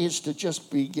important that is to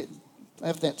just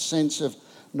have that sense of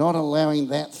not allowing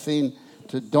that thing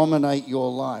to dominate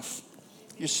your life.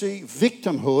 You see,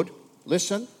 victimhood,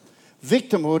 listen,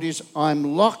 victimhood is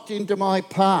I'm locked into my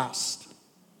past.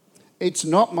 It's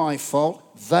not my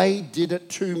fault. They did it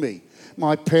to me.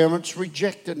 My parents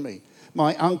rejected me.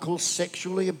 My uncle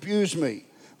sexually abused me.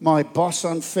 My boss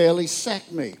unfairly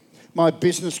sacked me. My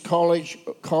business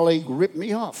colleague ripped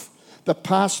me off. The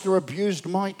pastor abused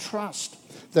my trust.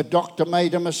 The doctor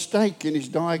made a mistake in his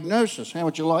diagnosis. How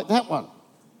would you like that one?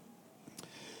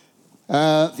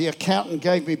 The accountant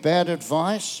gave me bad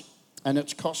advice, and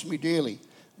it's cost me dearly.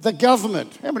 The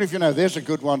government, how many of you know there's a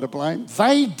good one to blame?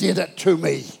 They did it to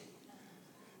me.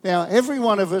 Now, every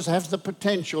one of us has the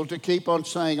potential to keep on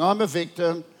saying, I'm a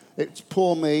victim, it's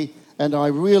poor me, and I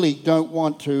really don't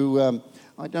want to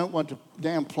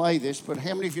downplay this, but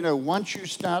how many of you know once you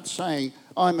start saying,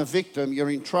 I'm a victim,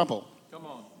 you're in trouble? Come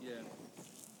on, yeah.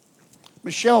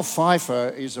 Michelle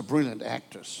Pfeiffer is a brilliant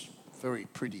actress, very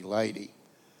pretty lady.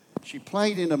 She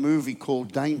played in a movie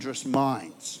called Dangerous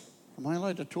Minds. Am I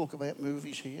allowed to talk about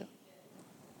movies here?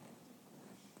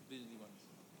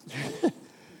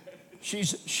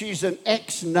 She's an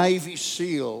ex-Navy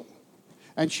SEAL,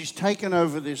 and she's taken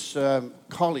over this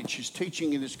college. She's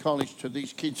teaching in this college to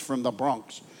these kids from the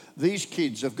Bronx. These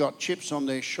kids have got chips on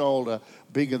their shoulder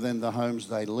bigger than the homes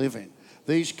they live in.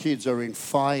 These kids are in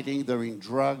fighting, they're in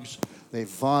drugs, they're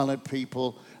violent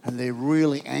people, and they're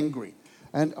really angry.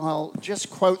 And I'll just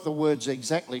quote the words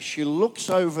exactly. She looks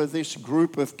over this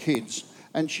group of kids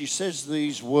and she says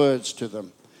these words to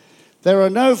them. There are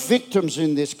no victims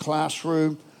in this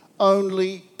classroom,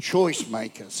 only choice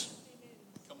makers.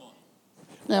 Come on.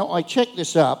 Now, I checked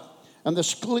this up, and the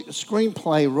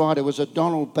screenplay writer was a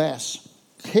Donald Bass.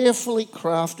 Carefully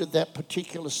crafted that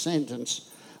particular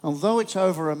sentence. Although it's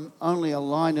over only a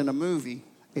line in a movie,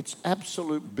 it's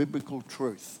absolute biblical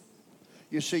truth.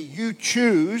 You see, you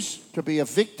choose to be a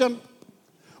victim,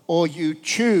 or you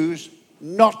choose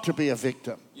not to be a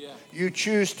victim. Yeah. You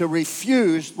choose to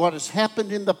refuse what has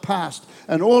happened in the past.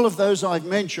 And all of those I've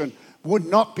mentioned would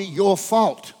not be your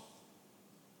fault.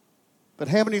 But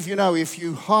how many of you know if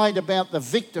you hide about the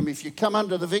victim, if you come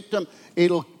under the victim,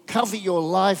 it'll cover your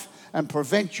life and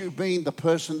prevent you being the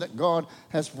person that God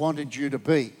has wanted you to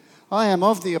be? I am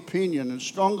of the opinion, and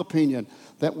strong opinion,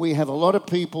 that we have a lot of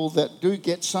people that do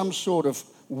get some sort of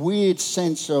weird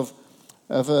sense of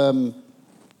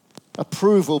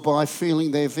approval by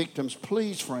feeling they're victims.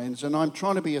 Please, friends, and I'm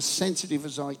trying to be as sensitive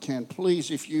as I can,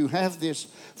 please, if you have this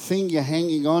thing you're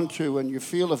hanging on to and you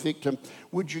feel a victim,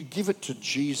 would you give it to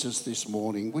Jesus this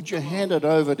morning? Would you hand it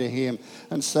over to him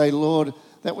and say, Lord,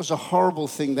 that was a horrible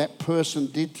thing that person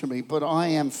did to me, but I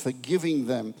am forgiving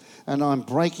them and I'm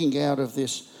breaking out of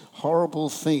this horrible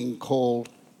thing called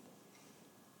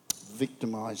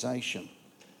victimization.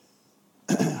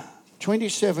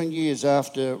 27 years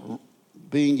after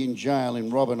being in jail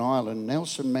in Robben Island,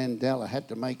 Nelson Mandela had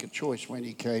to make a choice when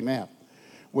he came out,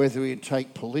 whether he'd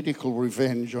take political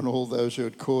revenge on all those who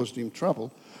had caused him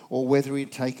trouble or whether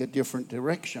he'd take a different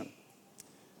direction.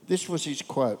 This was his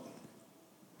quote.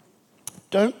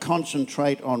 Don't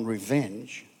concentrate on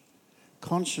revenge,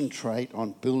 concentrate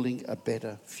on building a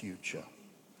better future.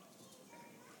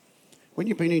 When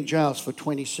you've been in jails for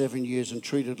 27 years and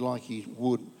treated like you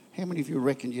would, how many of you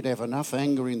reckon you'd have enough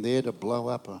anger in there to blow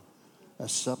up a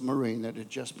submarine? That would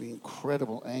just be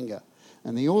incredible anger.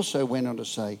 And he also went on to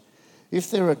say, if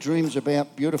there are dreams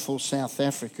about beautiful South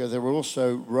Africa, there are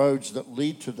also roads that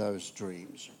lead to those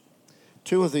dreams.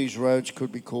 Two of these roads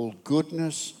could be called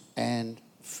goodness and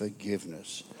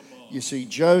forgiveness. You see,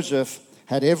 Joseph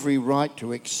had every right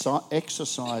to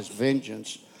exercise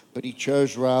vengeance, but he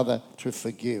chose rather to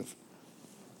forgive.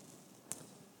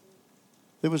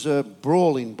 There was a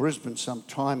brawl in Brisbane some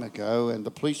time ago, and the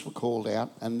police were called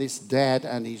out, and this dad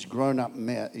and his grown-up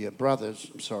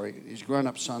his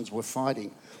grown-up sons were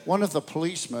fighting. One of the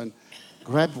policemen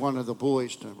grabbed one of the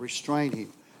boys to restrain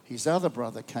him. His other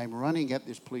brother came running at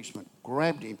this policeman,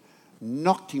 grabbed him,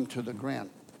 knocked him to the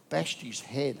ground, bashed his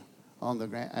head on the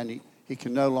ground, and he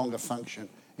can no longer function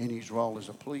in his role as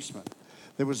a policeman.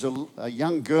 There was a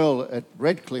young girl at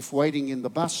Redcliffe waiting in the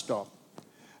bus stop,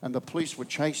 and the police were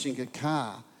chasing a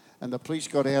car, and the police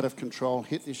got out of control,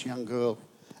 hit this young girl,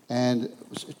 and it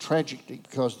was tragic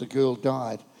because the girl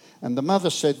died. And the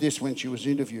mother said this when she was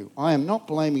interviewed, I am not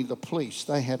blaming the police,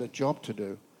 they had a job to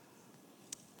do,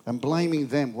 and blaming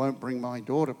them won't bring my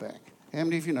daughter back. How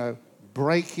many of you know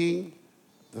breaking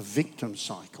the victim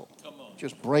cycle?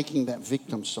 Just breaking that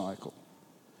victim cycle.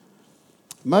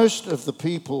 Most of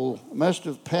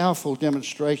powerful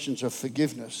demonstrations of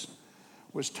forgiveness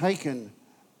was taken,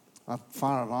 as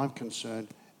far as I'm concerned,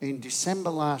 in December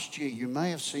last year. You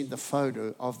may have seen the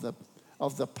photo of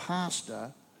the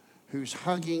pastor who's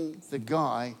hugging the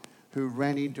guy who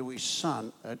ran into his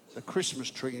son at the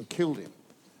Christmas tree and killed him.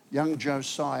 Young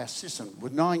Josiah Sisson,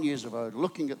 with 9 years of age,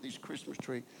 looking at this Christmas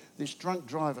tree. This drunk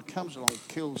driver comes along and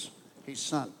kills his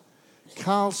son.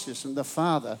 Carl Sisson, the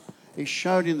father, is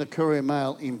shown in the Courier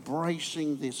Mail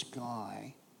embracing this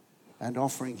guy and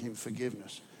offering him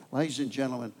forgiveness. Ladies and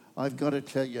gentlemen, I've got to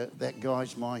tell you, that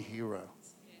guy's my hero.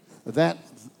 That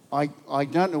I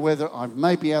don't know whether I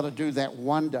may be able to do that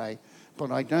one day,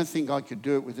 but I don't think I could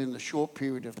do it within the short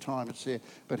period of time it's there.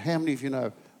 But how many of you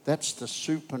know that's the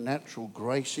supernatural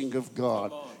gracing of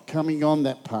God coming on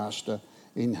that pastor,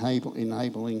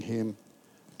 enabling him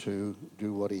to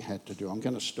do what he had to do. I'm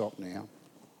going to stop now.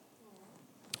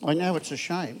 I know it's a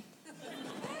shame.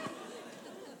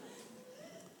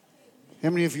 How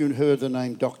many of you have heard the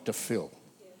name Dr. Phil?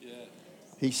 Yeah.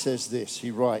 He says this,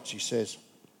 he says,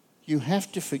 you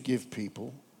have to forgive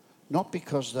people not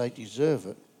because they deserve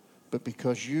it, but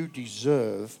because you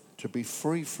deserve to be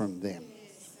free from them.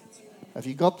 Have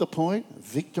you got the point?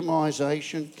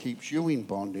 Victimization keeps you in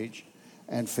bondage,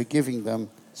 and forgiving them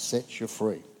sets you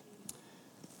free.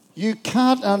 You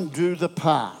can't undo the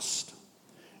past.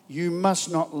 You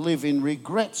must not live in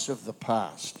regrets of the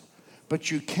past, but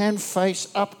you can face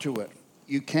up to it.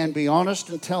 You can be honest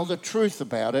and tell the truth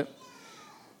about it,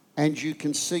 and you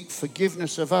can seek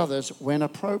forgiveness of others when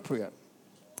appropriate.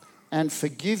 And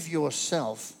forgive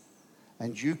yourself,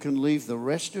 and you can live the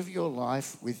rest of your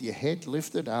life with your head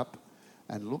lifted up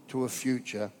and look to a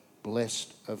future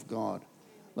blessed of God.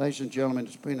 Ladies and gentlemen,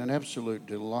 it's been an absolute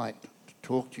delight to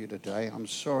talk to you today. I'm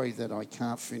sorry that I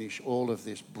can't finish all of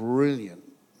this brilliant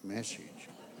message.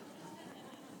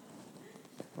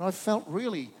 But I felt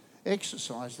really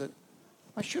exercised that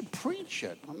I should preach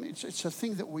it. I mean, it's a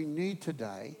thing that we need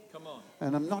today. Come on.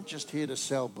 And I'm not just here to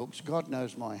sell books. God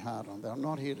knows my heart on that. I'm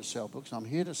not here to sell books. I'm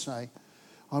here to say,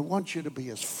 I want you to be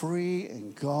as free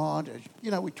in God. As,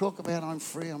 you know, we talk about I'm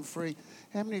free.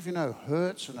 How many of you know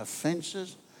hurts and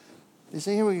offenses? There's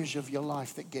areas of your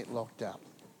life that get locked up.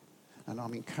 And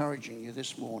I'm encouraging you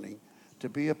this morning to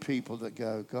be a people that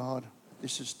go, God,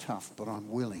 this is tough, but I'm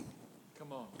willing.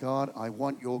 Come on. God, I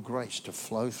want your grace to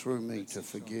flow through me to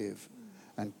forgive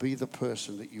and be the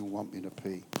person that you want me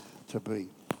to be.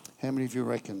 How many of you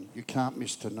reckon you can't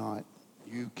miss tonight?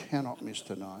 You cannot miss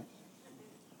tonight.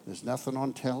 There's nothing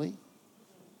on telly.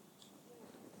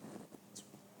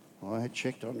 Well, I had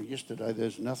checked on it yesterday.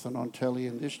 There's nothing on telly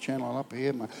in this channel up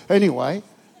here. Anyway,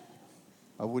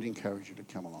 I would encourage you to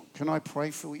come along. Can I pray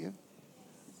for you?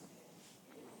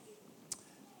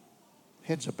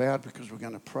 Heads are bowed because we're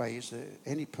going to pray. Is there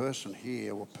any person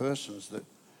here or persons that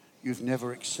you've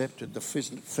never accepted the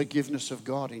forgiveness of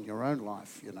God in your own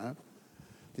life, you know?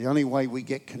 The only way we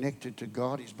get connected to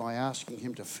God is by asking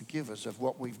him to forgive us of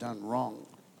what we've done wrong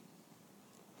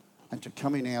and to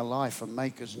come in our life and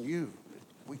make us new.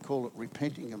 We call it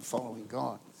repenting and following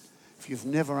God. If you've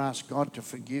never asked God to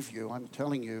forgive you, I'm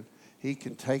telling you, he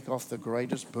can take off the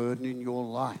greatest burden in your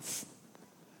life.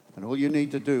 And all you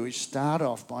need to do is start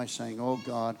off by saying, oh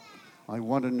God, I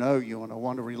want to know you and I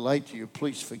want to relate to you.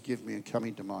 Please forgive me and come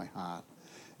into my heart.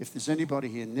 If there's anybody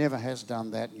here who never has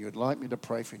done that and you'd like me to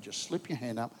pray for you, just slip your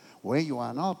hand up where you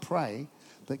are and I'll pray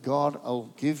that God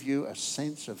will give you a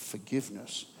sense of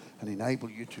forgiveness and enable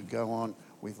you to go on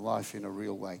with life in a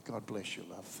real way. God bless you,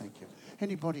 love. Thank you.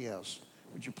 Anybody else?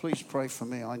 Would you please pray for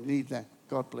me? I need that.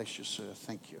 God bless you, sir.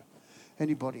 Thank you.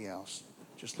 Anybody else?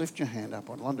 Just lift your hand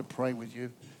up. I'd love to pray with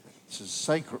you. This is a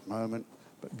sacred moment.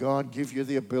 But God, give you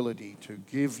the ability to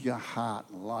give your heart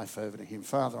and life over to him.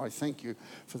 Father, I thank you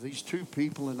for these two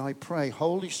people, and I pray,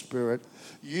 Holy Spirit,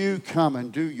 you come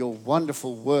and do your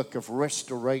wonderful work of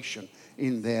restoration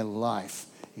in their life,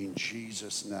 in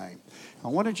Jesus' name. I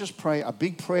want to just pray a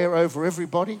big prayer over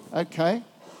everybody, okay?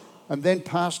 And then,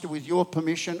 Pastor, with your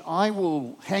permission, I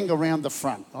will hang around the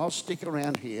front. I'll stick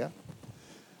around here.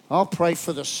 I'll pray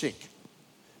for the sick.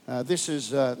 This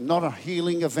is not a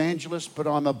healing evangelist, but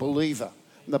I'm a believer.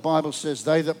 The Bible says,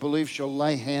 they that believe shall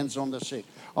lay hands on the sick.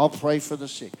 I'll pray for the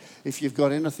sick. If you've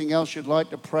got anything else you'd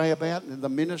like to pray about in the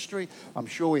ministry, I'm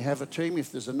sure we have a team.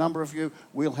 If there's a number of you,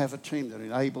 we'll have a team that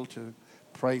are able to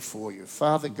pray for you.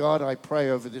 Father God, I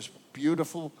pray over this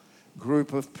beautiful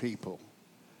group of people,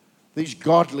 these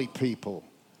godly people,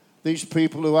 these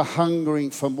people who are hungering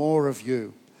for more of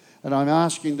you. And I'm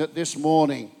asking that this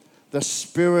morning the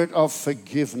spirit of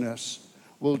forgiveness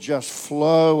will just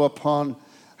flow upon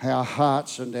our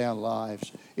hearts and our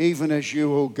lives, even as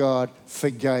you, oh God,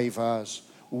 forgave us,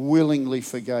 willingly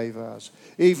forgave us.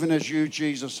 Even as you,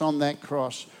 Jesus, on that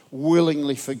cross,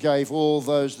 willingly forgave all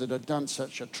those that had done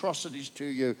such atrocities to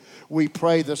you. We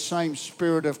pray the same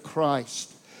Spirit of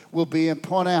Christ will be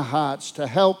upon our hearts to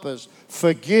help us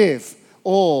forgive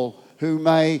all who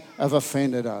may have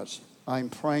offended us. I'm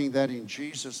praying that in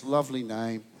Jesus' lovely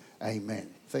name. Amen.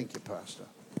 Thank you, Pastor.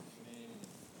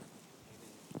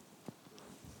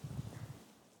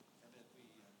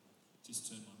 Just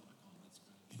turn my mic on, that's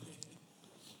great.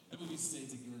 How about we stay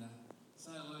together?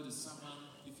 Say hello to someone.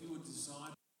 If you would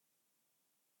decide